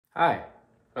Hi.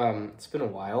 It's been a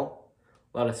while.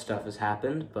 A lot of stuff has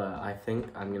happened, but I think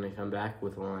I'm gonna come back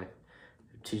with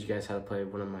teach you guys how to play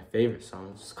one of my favorite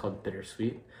songs. It's called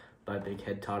Bittersweet by Big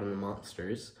Head Todd and the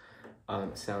Monsters.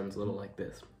 It sounds a little like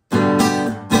this.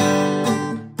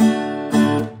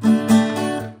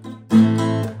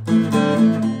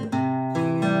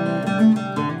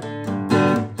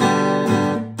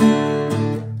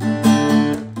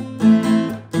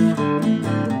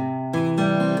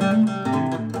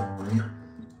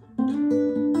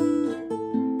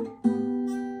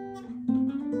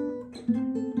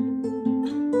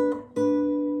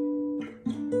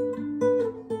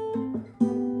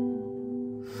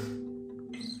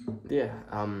 Yeah,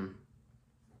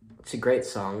 it's a great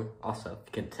song. Also, if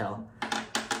you can tell,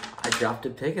 I dropped a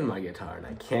pick in my guitar and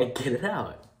I can't get it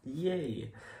out.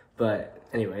 Yay! But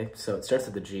anyway, so it starts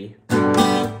with the G.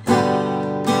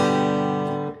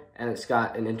 And it's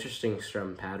got an interesting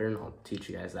strum pattern. I'll teach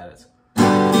you guys that.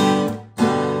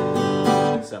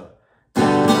 So,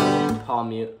 palm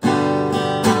mute,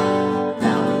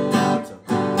 down, down, so.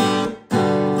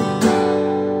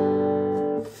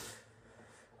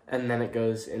 And then it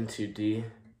goes into D.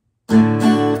 So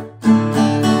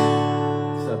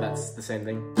that's the same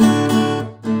thing.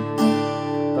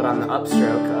 But on the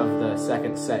upstroke of the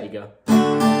second set, you go.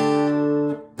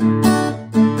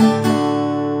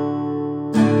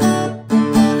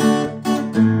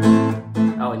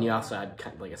 Oh, and you also add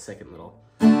kind of like a second little.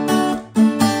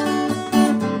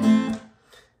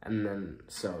 And then,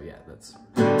 so yeah, that's.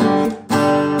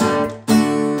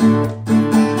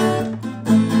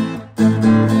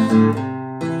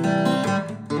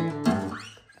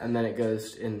 And then it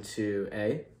goes into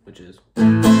A, which is,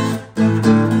 and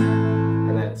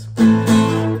then it's, which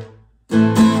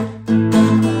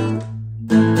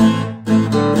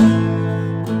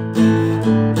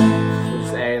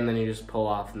is A, and then you just pull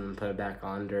off and then put it back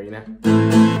on during that.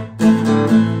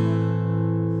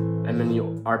 And then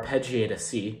you arpeggiate a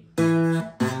C.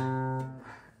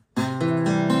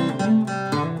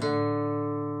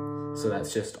 So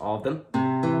that's just all of them.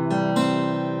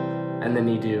 And then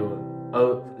you do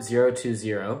 0 to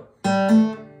 0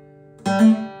 on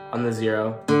the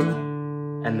 0,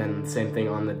 and then same thing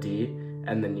on the D,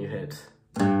 and then you hit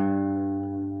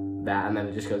that, and then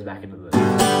it just goes back into the.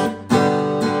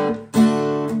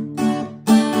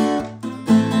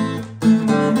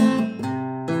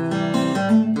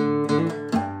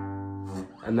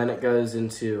 And then it goes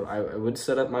into, I would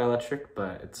set up my electric,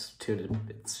 but it's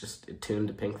tuned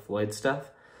to Pink Floyd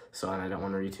stuff, so I don't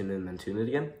want to retune it and then tune it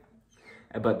again.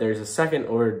 But there's a second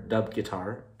overdubbed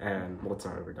guitar, and, well, it's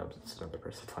not overdubbed, it's another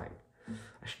person playing.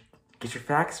 I should get your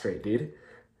facts straight, dude.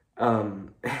 So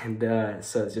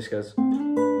it just goes.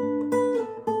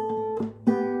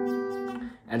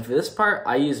 And for this part,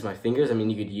 I use my fingers. I mean,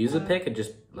 you could use a pick and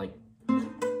just, like,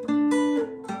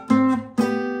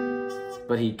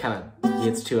 but he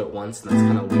hits two at once, and that's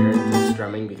kind of weird, just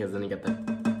strumming, because then you get the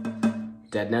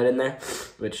dead note in there,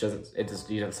 which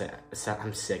you don't say,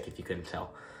 I'm sick if you couldn't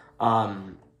tell.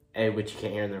 Which you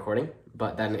can't hear in the recording.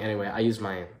 But then anyway, I use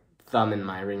my thumb and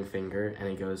my ring finger, and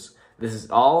it goes, this is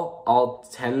all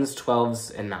 10s, 12s,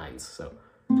 and 9s. So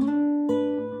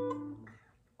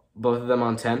both of them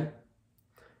on 10,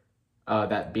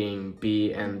 that being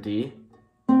B and D.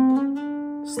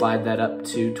 Slide that up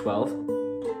to 12.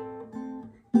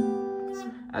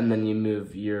 And then you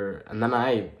move and then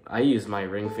I use my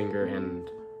ring finger and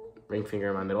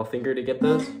my middle finger to get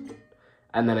those.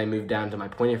 And then I move down to my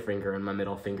pointer finger and my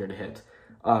middle finger to hit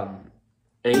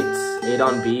 8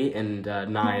 on B and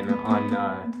 9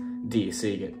 on D. So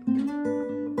you get.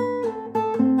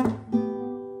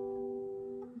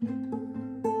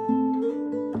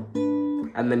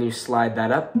 And then you slide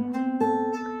that up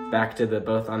back to the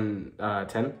both on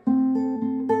 10.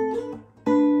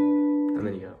 And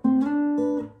then you go.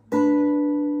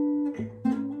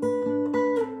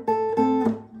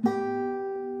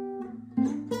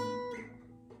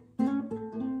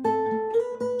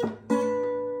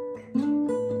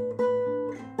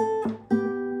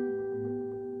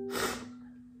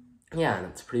 Yeah, and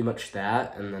it's pretty much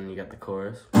that, and then you got the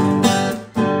chorus.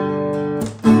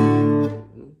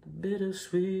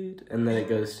 Bittersweet. And then it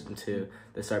goes into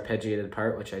this arpeggiated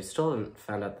part, which I still haven't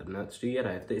found out the notes to yet.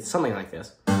 It's something like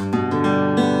this.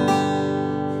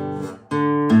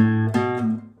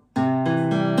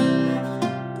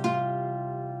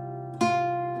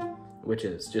 Which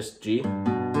is just G.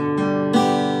 And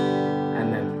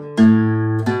then,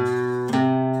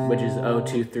 which is 0,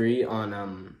 2, 3 on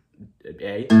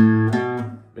A,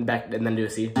 and then do a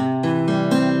C,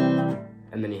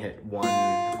 and then you hit 1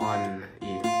 on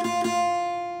E.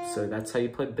 So that's how you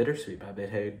play Bittersweet by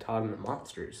Todd and the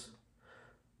Monsters.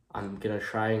 I'm going to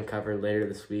try and cover later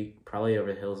this week, probably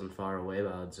Over the Hills and Far Away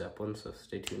by Led Zeppelin, so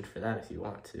stay tuned for that if you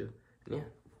want to. And yeah,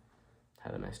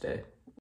 have a nice day.